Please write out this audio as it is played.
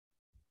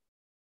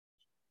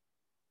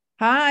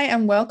Hi,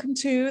 and welcome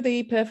to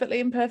the Perfectly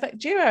Imperfect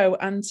Duo.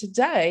 And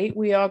today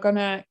we are going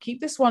to keep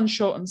this one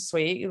short and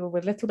sweet. We're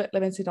a little bit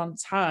limited on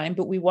time,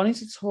 but we wanted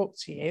to talk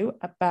to you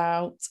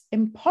about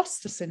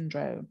imposter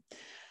syndrome.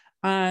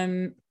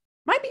 Might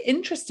be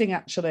interesting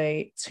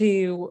actually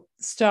to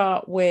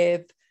start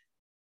with.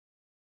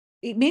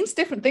 It means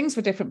different things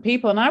for different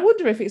people, and I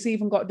wonder if it's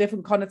even got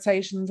different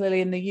connotations, Lily,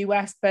 in the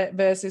US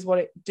versus what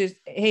it did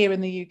here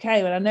in the UK.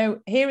 And I know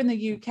here in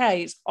the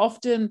UK, it's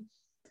often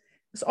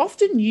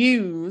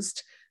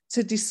used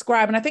to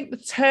describe, and I think the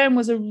term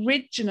was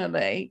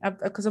originally,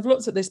 because I've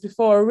looked at this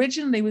before,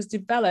 originally was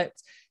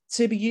developed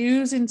to be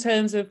used in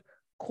terms of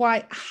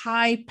quite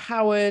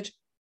high-powered,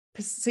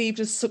 perceived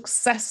as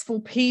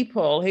successful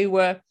people who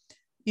were,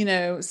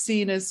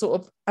 seen as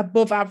sort of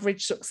above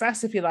average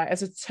success, if you like,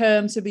 as a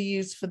term to be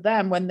used for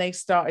them when they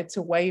started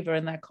to waver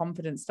and their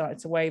confidence started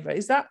to waver.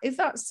 Is that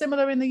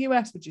similar in the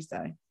US, would you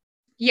say?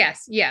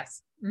 Yes,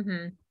 yes.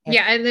 Mm-hmm.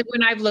 Yeah. And then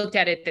when I've looked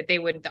at it,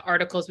 the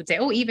articles would say,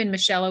 oh, even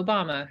Michelle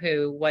Obama,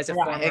 who was a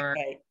Right. former,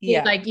 Okay.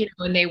 Yeah.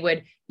 and they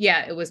would,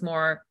 yeah, it was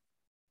more,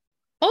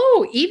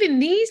 oh, even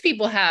these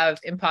people have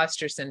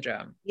imposter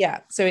syndrome.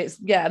 Yeah. So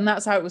and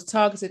that's how it was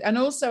targeted. And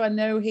also I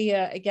know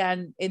here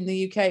again in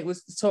the UK, it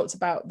was talked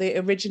about, they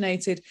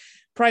originated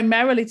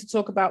primarily to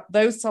talk about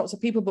those sorts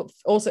of people, but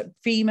also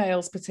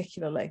females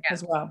particularly Yeah.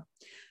 as well.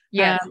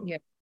 Yes. Yeah.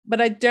 But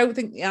I don't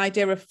think the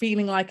idea of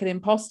feeling like an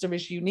imposter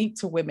is unique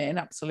to women.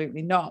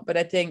 Absolutely not. But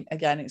I think,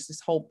 again, it's this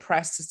whole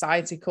press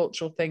society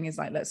cultural thing is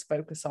like, let's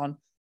focus on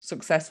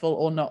successful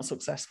or not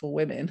successful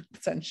women,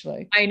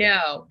 potentially. I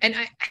know. And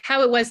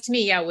how it was to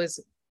me, yeah, was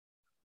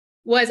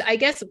I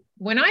guess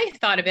when I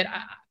thought of it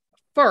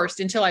first,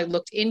 until I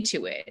looked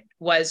into it,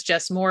 was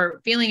just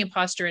more feeling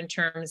imposter in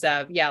terms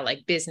of, yeah,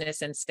 like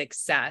business and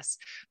success.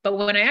 But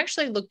when I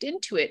actually looked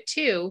into it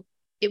too,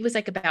 it was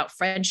like about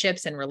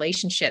friendships and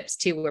relationships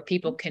too, where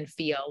people can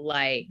feel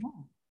like,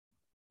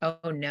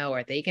 oh no,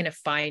 are they going to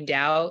find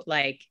out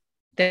like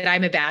that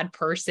I'm a bad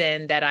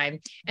person,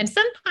 and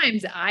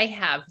sometimes I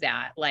have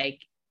that,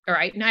 like, or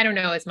I don't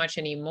know as much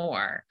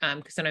anymore.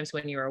 Because sometimes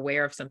when you're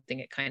aware of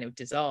something, it kind of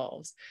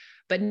dissolves,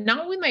 but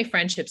not with my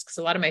friendships, because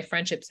a lot of my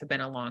friendships have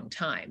been a long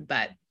time.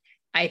 But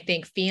I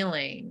think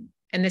feeling,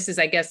 and this is,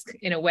 I guess,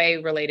 in a way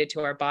related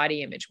to our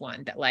body image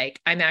one, that like,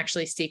 I'm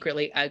actually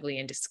secretly ugly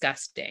and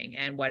disgusting.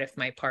 And what if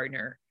my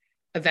partner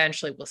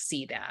eventually will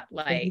see that?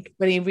 Like,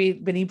 when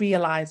he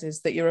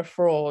realizes that you're a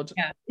fraud.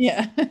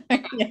 yeah.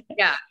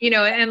 Yeah.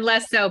 Yeah. And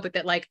less so, but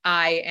that like,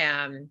 I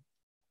am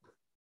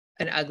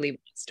an ugly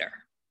monster.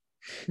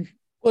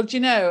 Well, do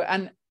you know,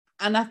 and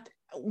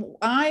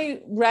I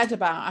read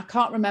about, I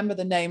can't remember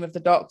the name of the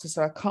doctor,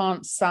 so I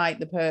can't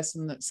cite the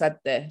person that said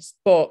this,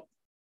 but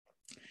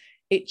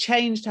it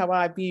changed how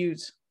I viewed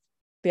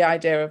the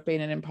idea of being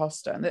an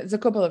imposter. And there's a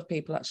couple of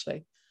people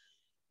actually,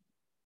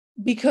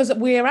 because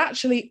we're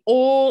actually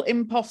all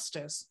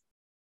imposters.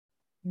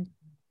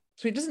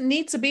 So it doesn't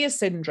need to be a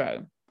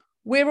syndrome.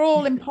 We're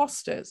all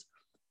imposters.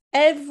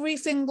 Every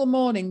single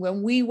morning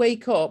when we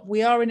wake up,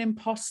 we are an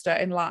imposter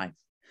in life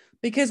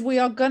because we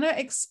are going to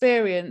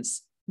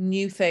experience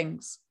new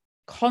things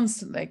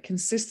constantly,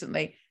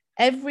 consistently.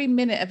 Every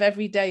minute of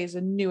every day is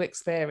a new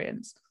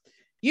experience.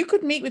 You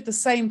could meet with the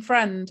same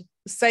friend,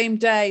 the same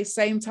day,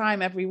 same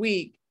time every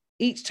week.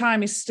 Each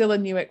time is still a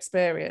new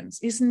experience.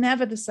 It's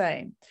never the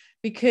same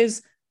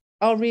because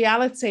our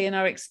reality and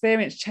our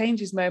experience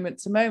changes moment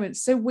to moment.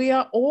 So we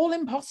are all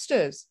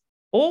imposters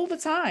all the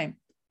time.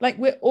 Like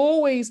we're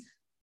always,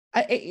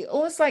 it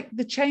almost like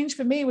the change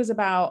for me was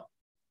about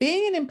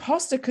being an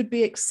imposter could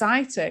be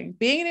exciting.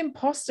 Being an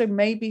imposter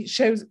maybe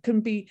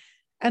can be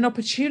an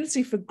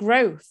opportunity for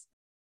growth.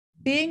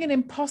 Being an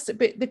imposter,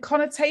 but the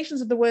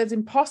connotations of the words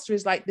imposter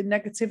is like the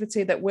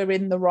negativity that we're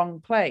in the wrong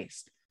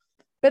place.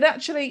 But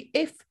actually,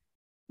 if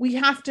we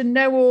have to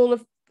know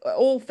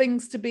all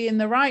things to be in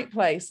the right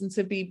place and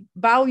to be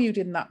valued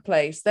in that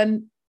place,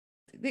 then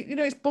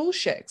it's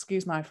bullshit,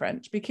 excuse my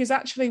French, because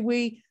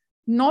actually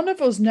none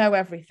of us know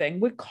everything.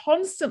 We're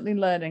constantly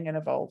learning and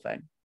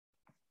evolving.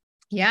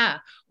 Yeah.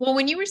 Well,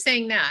 when you were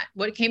saying that,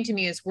 what came to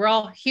me is we're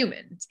all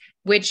humans,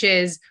 which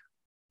is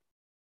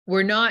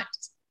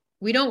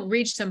we don't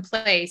reach some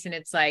place and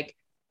it's like,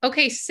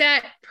 okay,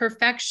 set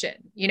perfection.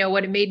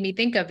 What it made me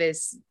think of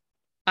is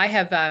I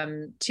have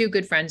two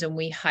good friends and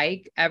we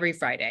hike every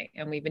Friday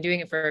and we've been doing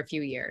it for a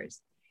few years.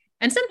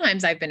 And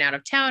sometimes I've been out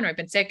of town or I've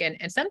been sick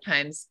and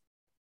sometimes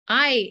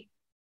I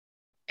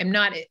am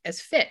not as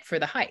fit for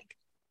the hike,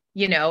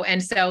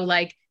 And so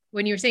like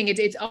when you're saying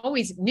it's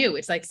always new,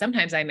 it's like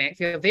sometimes I might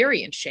feel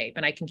very in shape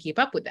and I can keep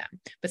up with them,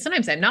 but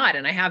sometimes I'm not.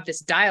 And I have this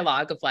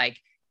dialogue of like,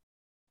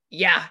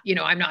 yeah,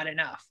 I'm not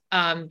enough.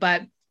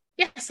 But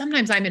yeah,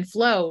 sometimes I'm in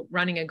flow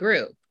running a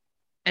group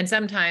and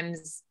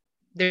sometimes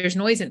there's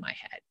noise in my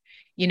head.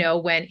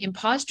 When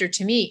imposter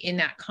to me in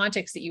that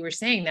context that you were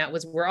saying, that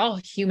was we're all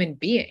human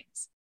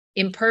beings,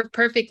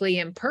 perfectly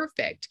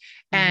imperfect.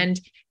 Mm-hmm.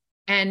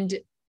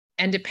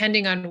 And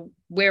depending on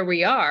where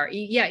we are,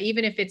 yeah,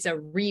 even if it's a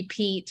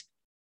repeat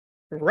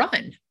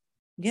run,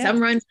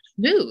 some runs are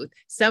smooth,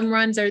 some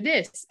runs are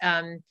this.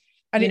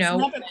 And it's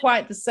never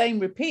quite the same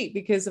repeat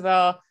because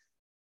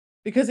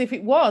if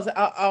it was,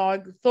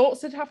 our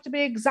thoughts would have to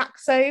be exact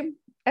same,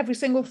 every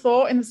single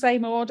thought in the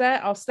same order,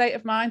 our state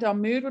of mind, our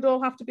mood would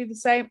all have to be the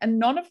same. And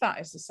none of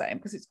that is the same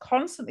because it's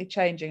constantly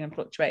changing and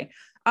fluctuating.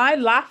 I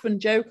laugh and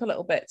joke a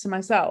little bit to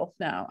myself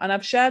now, and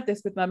I've shared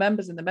this with my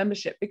members in the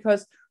membership,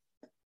 because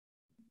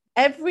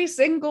every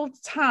single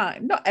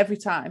time, not every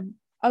time,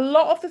 a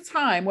lot of the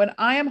time when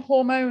I am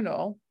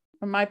hormonal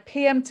and my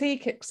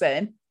PMT kicks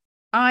in,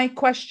 I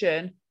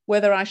question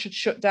whether I should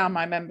shut down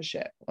my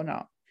membership or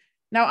not.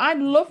 Now, I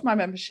love my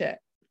membership,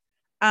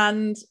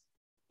 and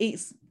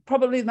it's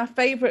probably my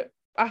favorite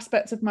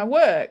aspect of my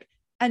work.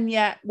 And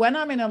yet when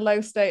I'm in a low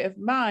state of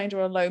mind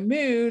or a low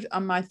mood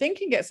and my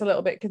thinking gets a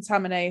little bit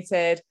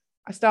contaminated,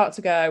 I start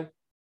to go,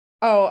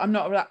 oh, I'm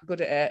not that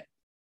good at it.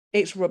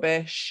 It's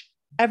rubbish.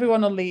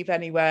 Everyone will leave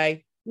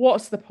anyway.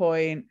 What's the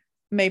point?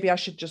 Maybe I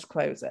should just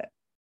close it.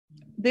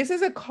 This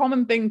is a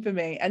common thing for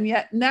me. And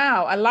yet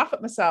now I laugh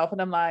at myself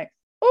and I'm like,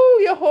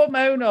 oh, you're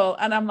hormonal.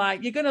 And I'm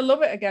like, you're going to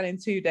love it again in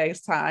 2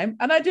 days' time.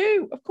 And I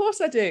do. Of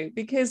course I do.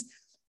 Because,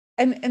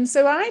 and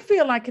so I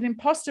feel like an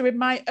imposter in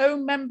my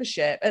own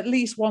membership at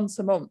least once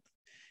a month.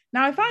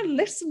 Now, if I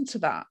listen to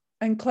that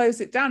and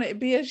close it down, it'd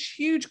be a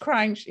huge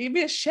crime. It'd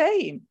be a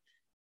shame.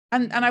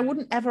 And I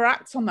wouldn't ever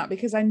act on that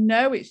because I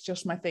know it's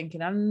just my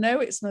thinking. I know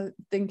it's my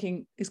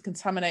thinking is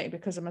contaminated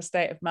because of my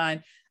state of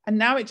mind. And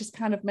now it just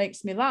kind of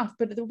makes me laugh.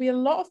 But there'll be a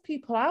lot of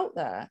people out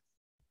there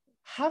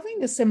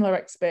having a similar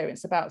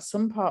experience about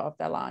some part of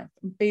their life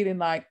and feeling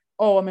like,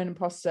 oh, I'm an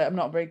imposter, I'm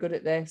not very good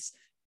at this,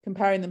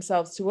 comparing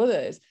themselves to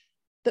others,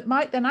 that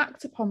might then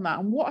act upon that.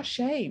 And what a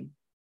shame.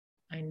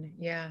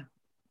 Yeah.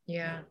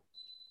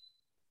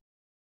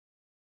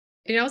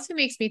 It also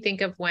makes me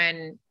think of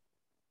when,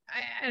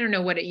 I don't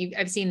know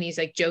I've seen these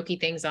like jokey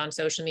things on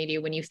social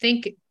media when you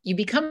think you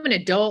become an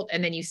adult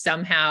and then you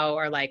somehow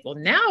are like, well,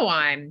 now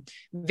I'm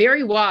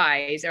very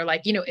wise, or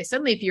like,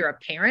 suddenly if you're a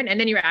parent and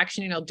then you're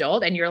actually an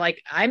adult and you're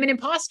like, I'm an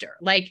imposter,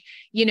 like,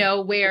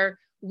 where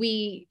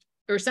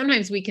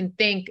sometimes we can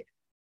think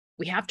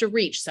we have to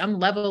reach some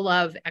level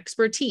of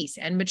expertise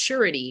and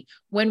maturity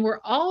when we're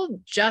all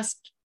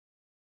just,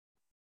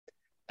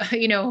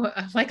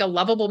 like a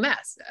lovable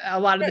mess a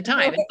lot of the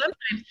time. And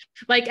sometimes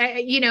like,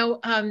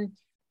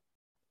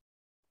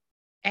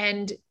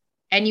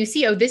 and you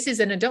see, oh, this is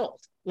an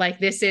adult. Like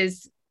this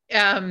is,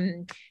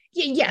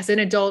 yes, an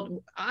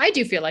adult. I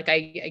do feel like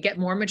I get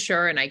more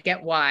mature and I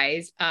get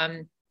wise.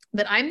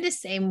 But I'm the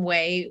same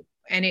way.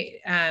 And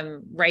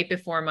right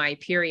before my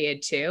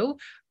period too,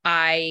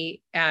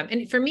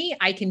 and for me,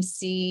 I can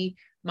see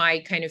my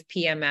kind of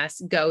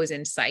PMS goes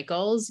in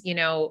cycles.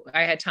 I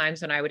had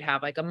times when I would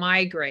have like a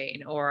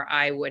migraine or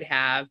I would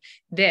have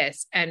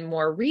this. And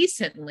more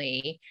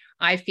recently,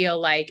 I feel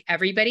like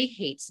everybody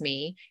hates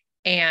me.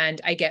 And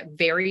I get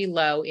very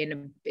low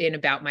in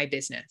about my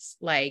business,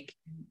 like,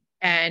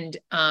 and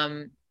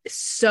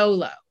so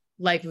low,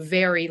 like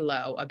very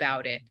low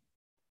about it.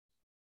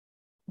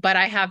 But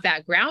I have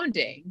that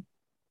grounding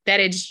that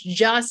it's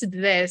just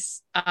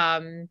this,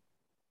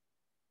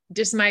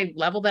 just my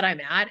level that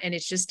I'm at, and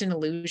it's just an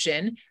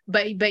illusion.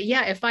 But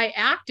yeah, if I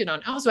acted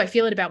on, also I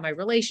feel it about my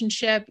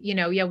relationship, we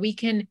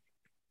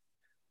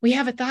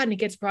have a thought and it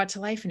gets brought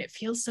to life and it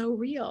feels so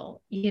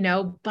real,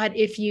 but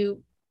if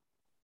you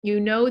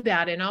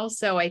that. And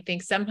also I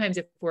think sometimes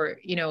if we're,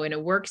 in a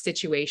work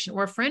situation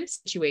or a friend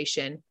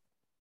situation,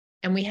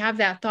 and we have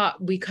that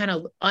thought, we kind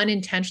of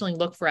unintentionally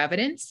look for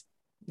evidence.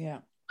 Yeah.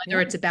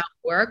 Whether it's about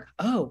work.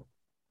 Oh,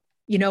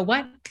 you know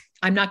what?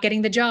 I'm not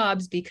getting the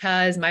jobs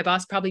because my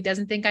boss probably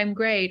doesn't think I'm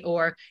great,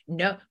 or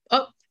no.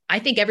 Oh, I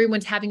think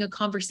everyone's having a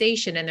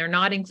conversation and they're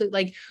not included.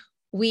 Like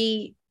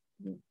we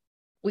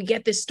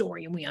get this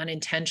story and we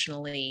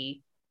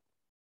unintentionally,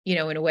 in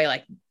a way,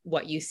 like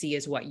what you see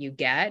is what you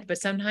get. But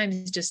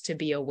sometimes just to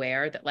be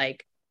aware that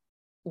like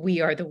we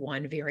are the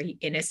one very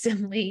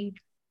innocently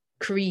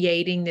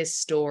creating this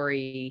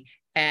story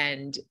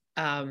and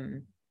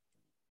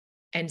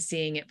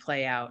seeing it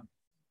play out.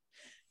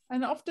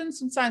 And often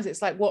sometimes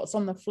it's like what's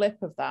on the flip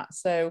of that.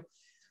 So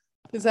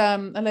there's a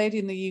lady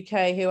in the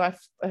UK who I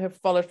have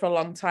followed for a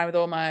long time with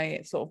all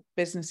my sort of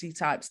businessy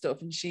type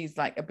stuff, and she's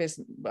like a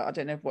business, well, I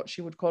don't know what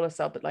she would call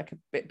herself, but like a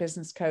bit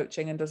business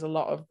coaching, and does a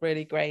lot of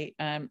really great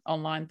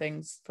online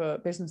things for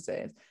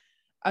businesses.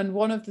 And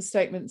one of the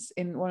statements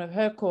in one of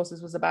her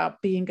courses was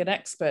about being an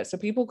expert. So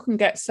people can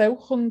get so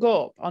hung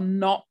up on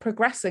not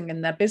progressing in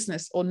their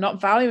business or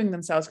not valuing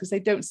themselves because they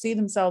don't see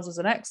themselves as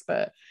an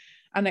expert.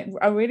 And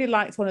I really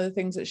liked one of the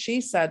things that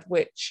she said,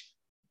 which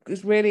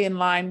is really in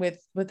line with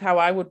how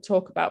I would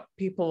talk about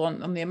people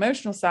on the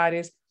emotional side,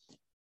 is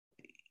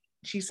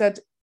she said,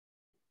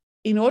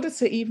 in order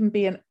to even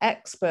be an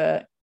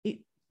expert,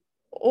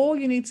 all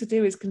you need to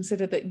do is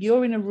consider that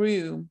you're in a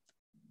room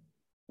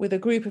with a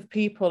group of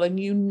people and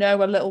you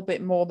know a little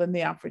bit more than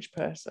the average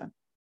person.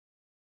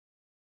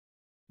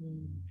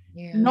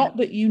 Yeah. Not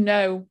that you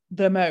know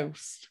the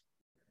most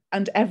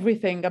and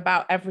everything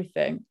about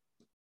everything.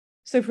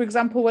 So, for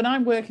example, when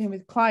I'm working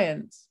with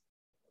clients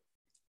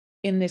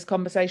in this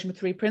conversation with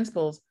 3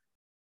 principles,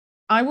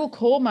 I will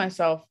call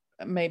myself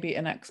maybe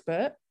an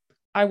expert.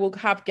 I will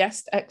have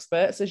guest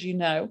experts, as you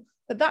know,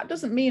 but that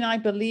doesn't mean I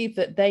believe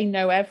that they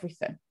know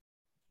everything.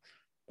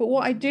 But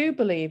what I do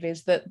believe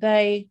is that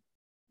they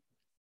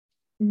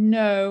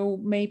know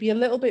maybe a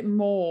little bit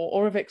more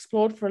or have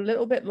explored for a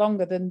little bit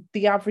longer than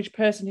the average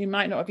person who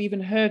might not have even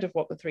heard of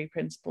what the three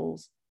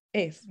principles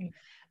is.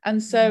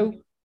 And so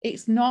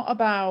it's not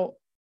about,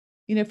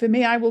 for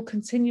me, I will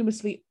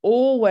continuously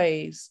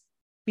always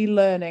be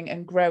learning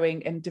and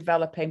growing and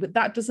developing, but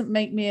that doesn't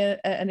make me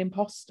an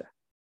imposter.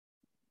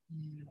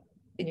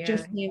 It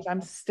just means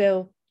I'm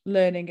still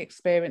learning,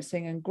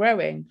 experiencing and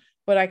growing,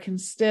 but I can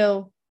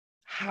still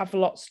have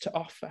lots to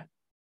offer.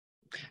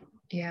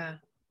 Yeah.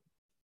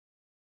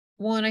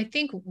 Well, and I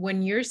think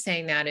when you're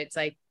saying that, it's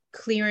like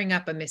clearing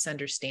up a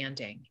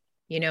misunderstanding,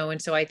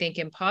 and so I think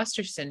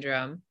imposter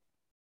syndrome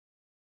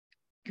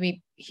can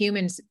be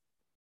humans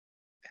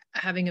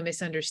having a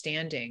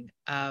misunderstanding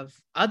of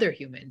other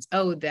humans.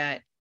 Oh,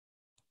 that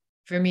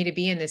for me to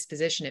be in this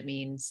position, it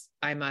means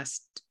I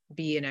must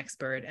be an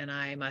expert and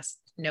I must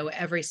know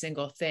every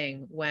single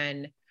thing.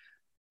 When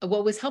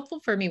what was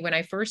helpful for me when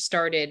I first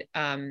started,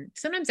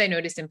 sometimes I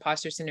noticed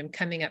imposter syndrome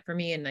coming up for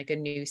me in like a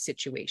new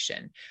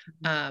situation.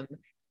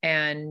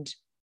 And,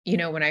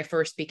 when I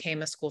first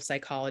became a school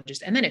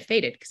psychologist, and then it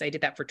faded because I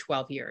did that for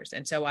 12 years.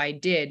 And so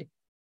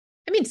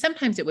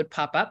sometimes it would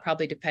pop up,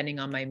 probably depending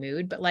on my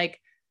mood, but like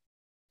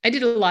I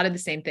did a lot of the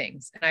same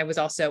things. And I was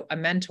also a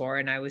mentor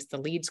and I was the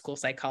lead school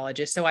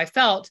psychologist. So I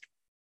felt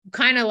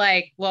kind of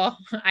like, well,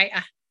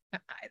 I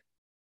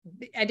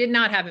did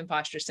not have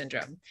imposter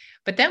syndrome.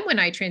 But then when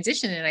I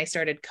transitioned and I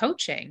started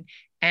coaching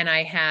and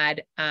I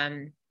had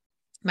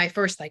my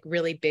first like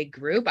really big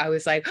group, I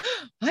was like,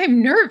 oh,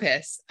 I'm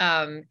nervous.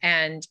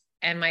 And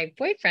my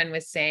boyfriend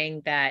was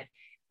saying that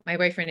my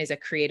boyfriend is a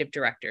creative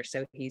director.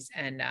 So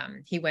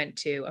he went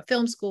to a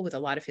film school with a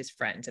lot of his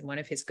friends. And one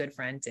of his good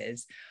friends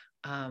is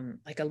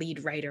like a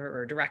lead writer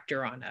or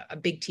director on a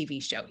big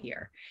TV show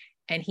here.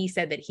 And he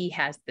said that he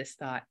has this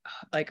thought,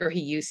 or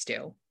he used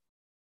to,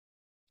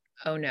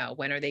 oh no,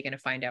 when are they going to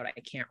find out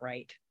I can't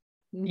write?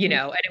 And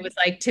it was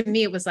like, to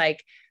me, it was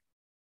like,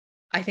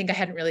 I think I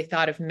hadn't really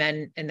thought of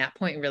men in that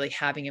point really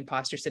having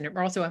imposter syndrome.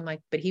 Also, I'm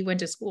like, but he went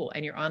to school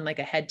and you're on like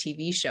a head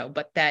TV show,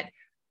 but that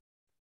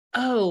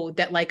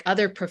like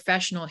other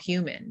professional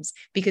humans,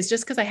 because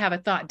just because I have a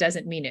thought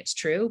doesn't mean it's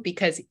true,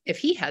 because if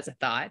he has a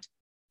thought.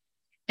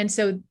 And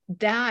so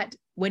that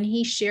when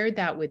he shared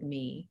that with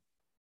me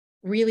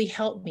really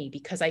helped me,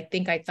 because I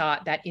think I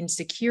thought that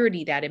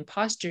insecurity, that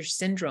imposter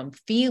syndrome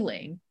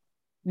feeling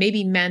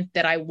maybe meant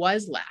that I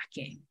was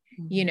lacking,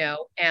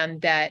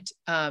 and that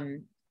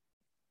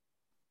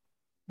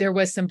there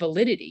was some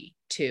validity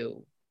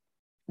to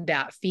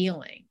that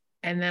feeling.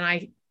 And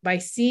then by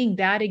seeing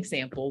that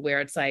example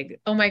where it's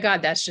like, oh my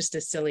God, that's just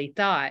a silly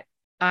thought,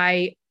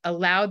 I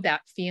allowed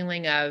that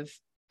feeling of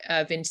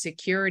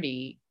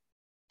insecurity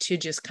to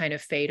just kind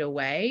of fade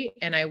away.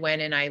 And I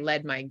went and I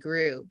led my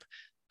group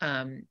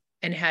and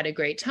had a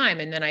great time.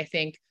 And then I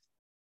think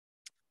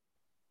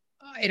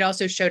it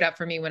also showed up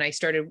for me when I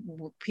started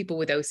people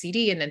with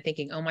OCD and then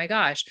thinking, oh my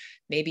gosh,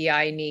 maybe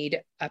I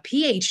need a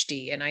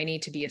PhD and I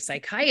need to be a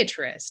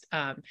psychiatrist.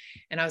 And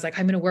I was like,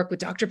 I'm going to work with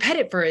Dr.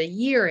 Pettit for a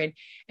year. And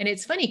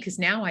it's funny because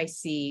now I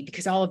see,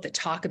 because all of the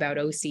talk about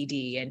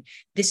OCD and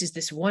this is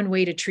this one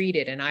way to treat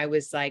it. And I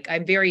was like,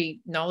 I'm very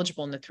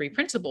knowledgeable in the three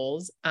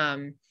principles.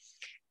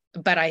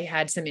 But I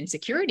had some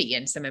insecurity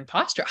and some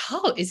imposter.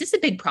 Oh, is this a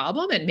big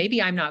problem? And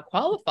maybe I'm not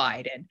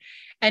qualified.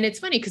 And it's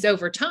funny because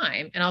over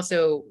time, and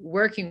also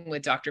working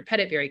with Dr.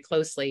 Pettit very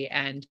closely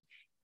and,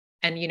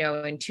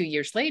 and 2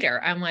 years later,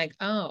 I'm like,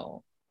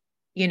 oh,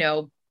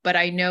 but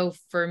I know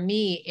for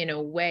me in a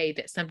way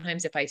that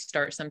sometimes if I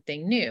start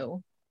something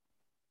new,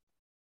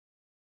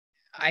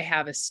 I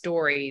have a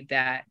story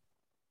that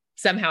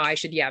somehow I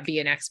should, be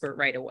an expert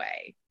right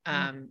away.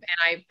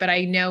 But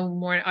I know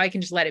more, I can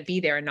just let it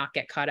be there and not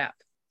get caught up.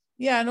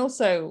 Yeah. And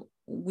also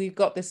we've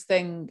got this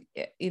thing,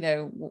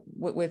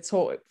 we're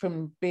taught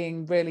from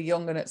being really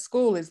young and at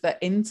school is that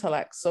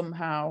intellect is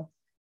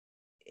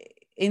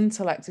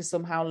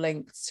somehow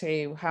linked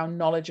to how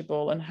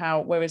knowledgeable and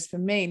whereas for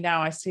me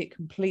now I see it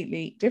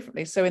completely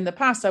differently. So in the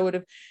past I would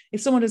have, if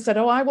someone had said,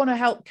 oh, I want to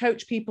help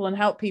coach people and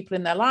help people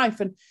in their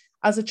life. And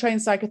as a trained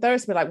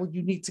psychotherapist, be like, well,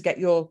 you need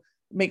to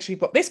make sure you've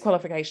got this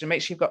qualification,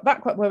 make sure you've got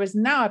that. Whereas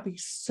now I'd be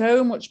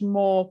so much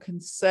more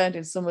concerned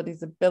in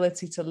somebody's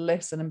ability to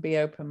listen and be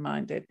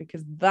open-minded,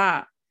 because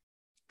that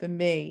for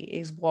me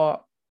is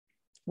what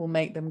will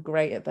make them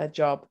great at their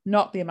job,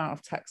 not the amount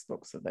of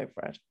textbooks that they've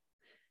read,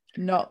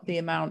 not the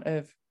amount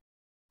of,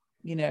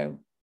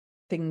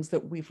 things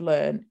that we've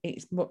learned.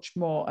 It's much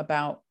more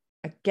about,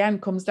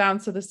 again, comes down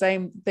to the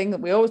same thing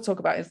that we always talk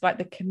about. It's like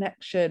the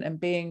connection and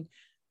being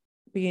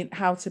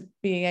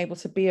able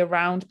to be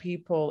around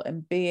people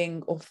and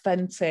being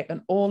authentic,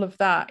 and all of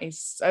that is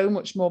so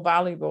much more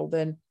valuable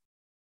than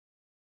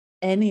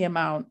any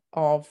amount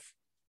of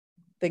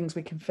things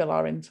we can fill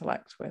our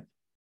intellect with.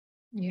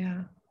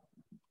 Yeah.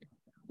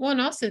 Well, and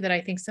also that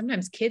I think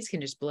sometimes kids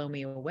can just blow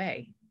me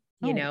away,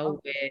 with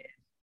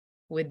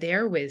with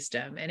their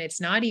wisdom. And it's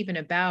not even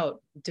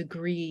about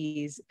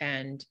degrees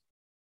and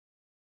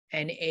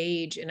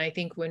age. And I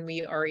think when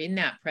we are in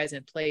that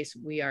present place,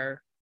 we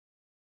are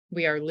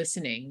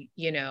listening,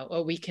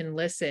 or we can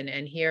listen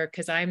and hear.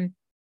 Cause I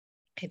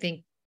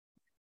think,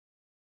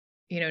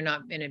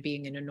 not in it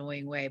being an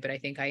annoying way, but I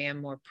think I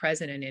am more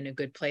present and in a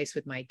good place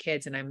with my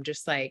kids. And I'm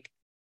just like,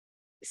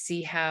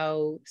 see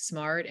how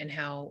smart and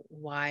how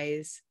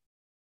wise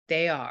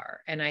they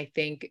are. And I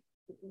think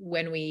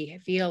when we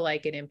feel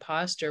like an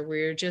imposter,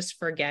 we're just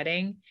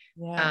forgetting.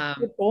 Yeah.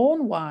 We're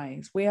born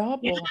wise. We are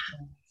born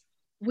wise.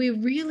 We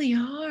really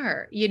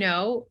are,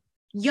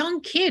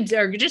 young kids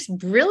are just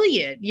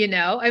brilliant,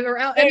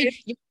 I mean,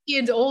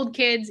 kids, old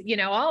kids,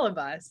 all of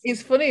us.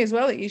 It's funny as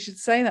well that you should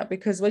say that,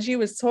 because as you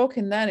was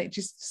talking then, it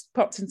just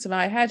popped into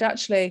my head.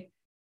 Actually,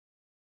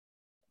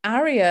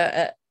 Aria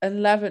at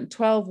 11,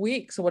 12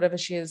 weeks or whatever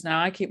she is now,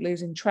 I keep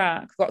losing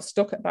track, got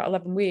stuck at about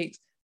 11 weeks,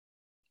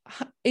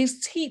 is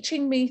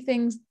teaching me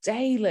things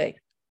daily.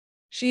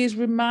 She is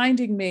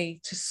reminding me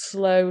to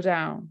slow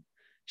down.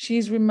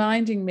 She's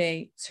reminding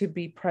me to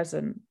be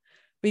present,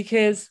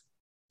 because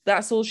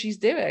that's all she's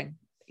doing.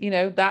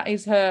 That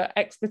is her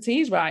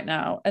expertise right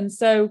now. And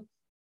so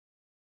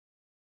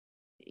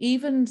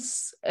even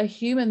a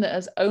human that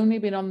has only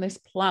been on this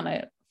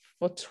planet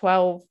for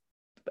 12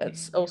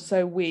 or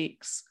so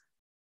weeks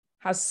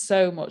has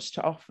so much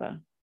to offer.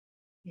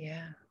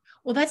 Yeah.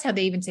 Well, that's how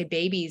they even say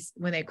babies,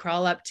 when they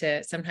crawl up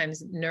to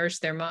sometimes nurse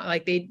their mom,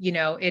 like they,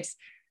 it's,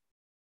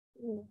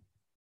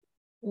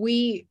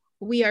 we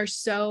are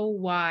so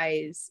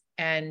wise,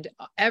 and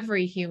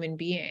every human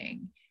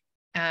being.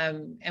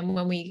 And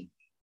when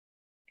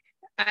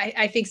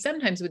I think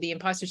sometimes with the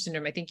imposter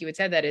syndrome, I think you had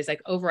said that is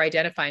like over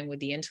identifying with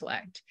the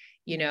intellect,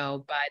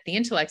 but the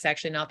intellect's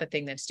actually not the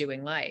thing that's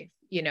doing life,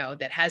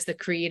 that has the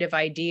creative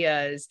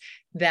ideas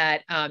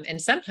that,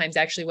 and sometimes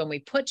actually when we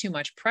put too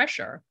much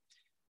pressure,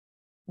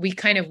 we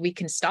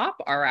can stop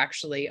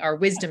our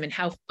wisdom and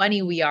how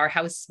funny we are,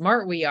 how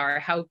smart we are,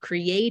 how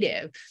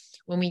creative,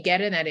 when we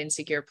get in that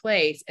insecure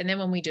place. And then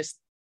when we just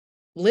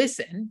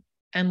listen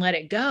and let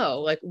it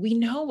go, like we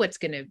know what's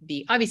going to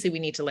be. Obviously we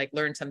need to like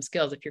learn some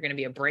skills if you're going to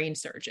be a brain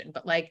surgeon,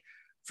 but like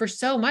for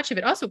so much of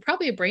it, also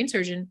probably a brain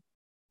surgeon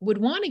would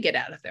want to get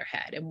out of their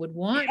head and would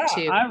want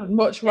to. I would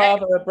much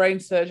rather a brain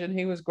surgeon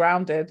who was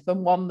grounded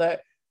than one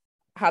that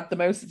had the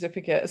most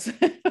certificates.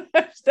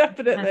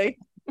 Definitely.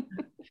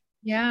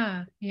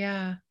 Yeah.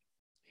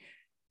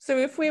 So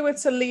if we were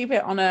to leave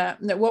it on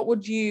what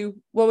would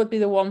be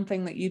the one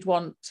thing that you'd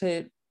want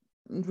to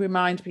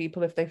remind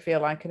people if they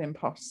feel like an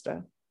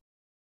imposter?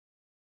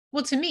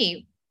 Well, to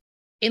me,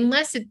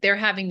 unless they're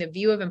having the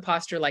view of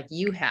imposter like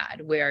you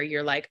had, where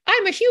you're like,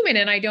 I'm a human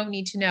and I don't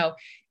need to know.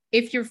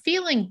 If you're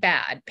feeling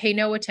bad, pay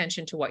no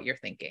attention to what you're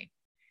thinking.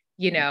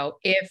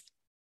 If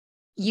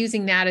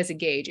using that as a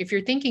gauge, if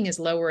your thinking is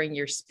lowering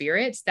your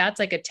spirits, that's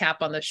like a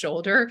tap on the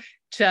shoulder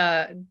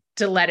to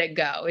let it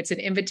go. It's an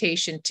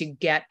invitation to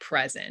get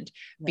present,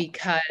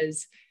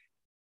 because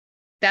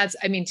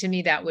to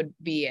me, that would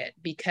be it.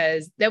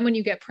 Because then when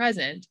you get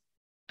present,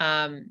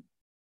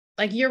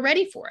 like you're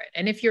ready for it.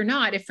 And if you're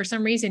not, if for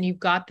some reason you've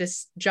got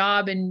this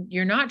job and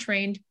you're not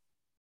trained,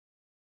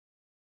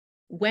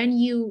 when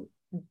you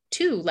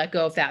too let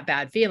go of that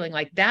bad feeling,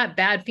 like that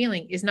bad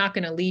feeling is not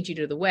going to lead you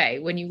to the way.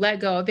 When you let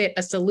go of it,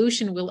 a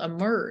solution will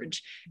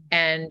emerge.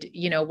 And,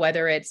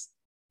 whether it's,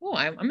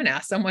 I'm going to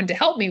ask someone to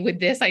help me with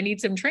this, I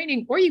need some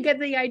training, or you get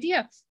the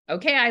idea,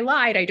 okay, I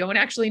lied, I don't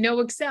actually know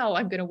Excel,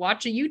 I'm going to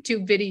watch a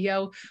YouTube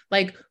video.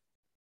 Like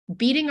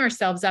beating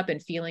ourselves up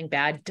and feeling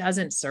bad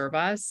doesn't serve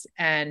us.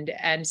 And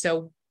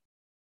so,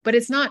 but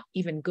it's not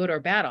even good or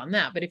bad on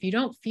that. But if you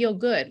don't feel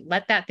good,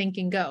 let that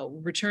thinking go,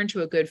 return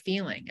to a good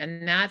feeling.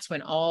 And that's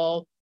when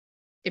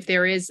if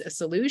there is a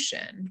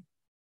solution,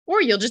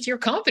 or your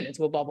confidence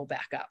will bubble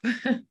back up.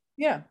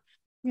 Yeah.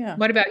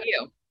 What about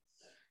you?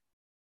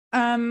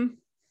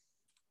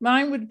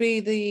 Mine would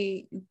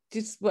be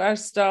just where I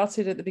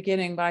started at the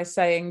beginning by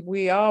saying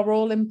we are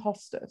all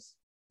imposters,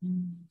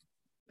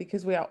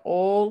 because we are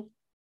all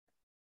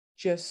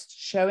just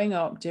showing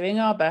up, doing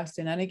our best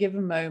in any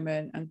given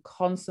moment and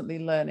constantly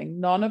learning.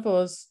 None of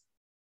us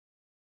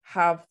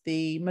have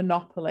the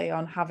monopoly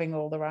on having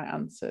all the right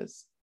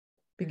answers,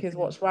 because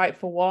what's right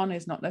for one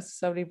is not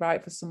necessarily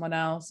right for someone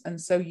else.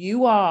 And so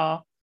you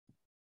are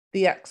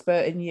the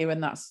expert in you,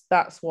 and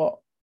that's what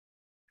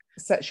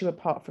sets you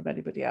apart from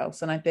anybody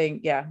else. And I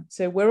think,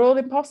 so we're all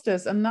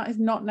imposters, and that is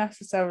not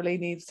necessarily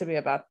needs to be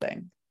a bad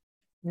thing.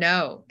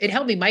 No, it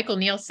helped me. Michael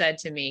Neal said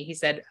to me, he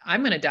said,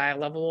 I'm going to die a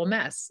lovable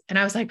mess. And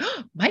I was like,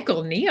 oh,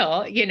 Michael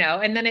Neal,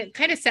 and then it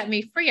kind of set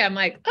me free. I'm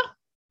like, oh,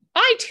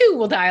 I too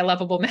will die a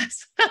lovable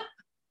mess.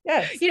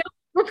 Yes.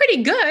 We're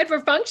pretty good.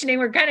 We're functioning.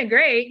 We're kind of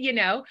great,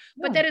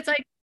 but then it's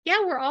like,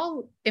 we're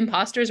all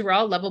imposters. We're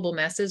all lovable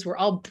messes. We're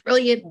all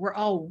brilliant. We're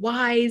all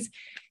wise.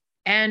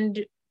 And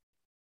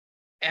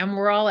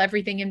we're all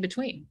everything in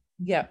between.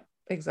 Yeah,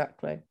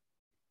 exactly.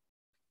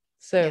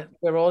 So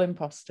we're all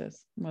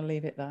imposters. We'll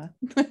leave it there.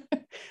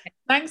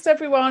 Thanks,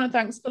 everyone. And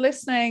thanks for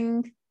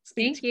listening.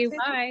 Thank you.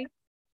 Bye.